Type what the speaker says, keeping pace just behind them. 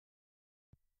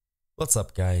What's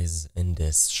up guys, in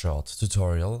this short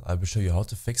tutorial I will show you how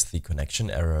to fix the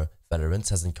connection error Valorant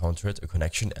has encountered a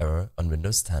connection error on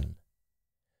Windows 10.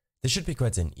 This should be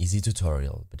quite an easy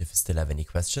tutorial, but if you still have any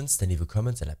questions then leave a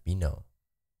comment and let me know.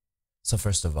 So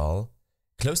first of all,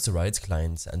 close the Riot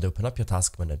client and open up your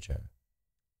task manager.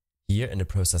 Here in the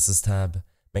processes tab,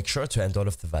 make sure to end all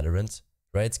of the Valorant,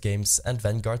 Riot Games and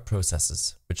Vanguard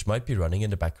processes which might be running in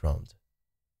the background.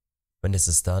 When this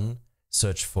is done,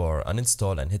 search for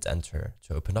uninstall and hit enter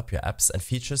to open up your apps and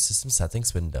features system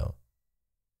settings window.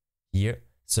 Here,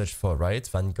 search for Riot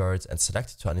Vanguard and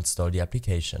select to uninstall the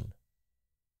application.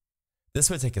 This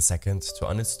will take a second to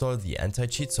uninstall the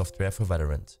anti-cheat software for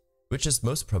Valorant, which is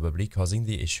most probably causing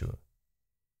the issue.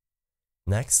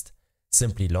 Next,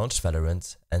 simply launch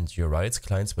Valorant and your Riot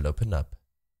client will open up.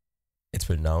 It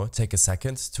will now take a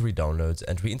second to re-download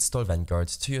and reinstall Vanguard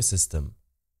to your system.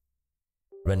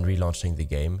 When relaunching the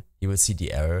game, you will see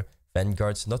the error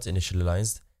Vanguard not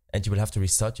initialized and you will have to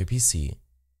restart your PC.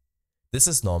 This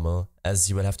is normal as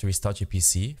you will have to restart your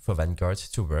PC for Vanguard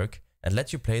to work and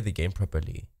let you play the game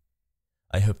properly.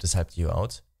 I hope this helped you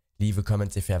out. Leave a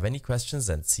comment if you have any questions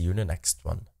and see you in the next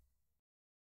one.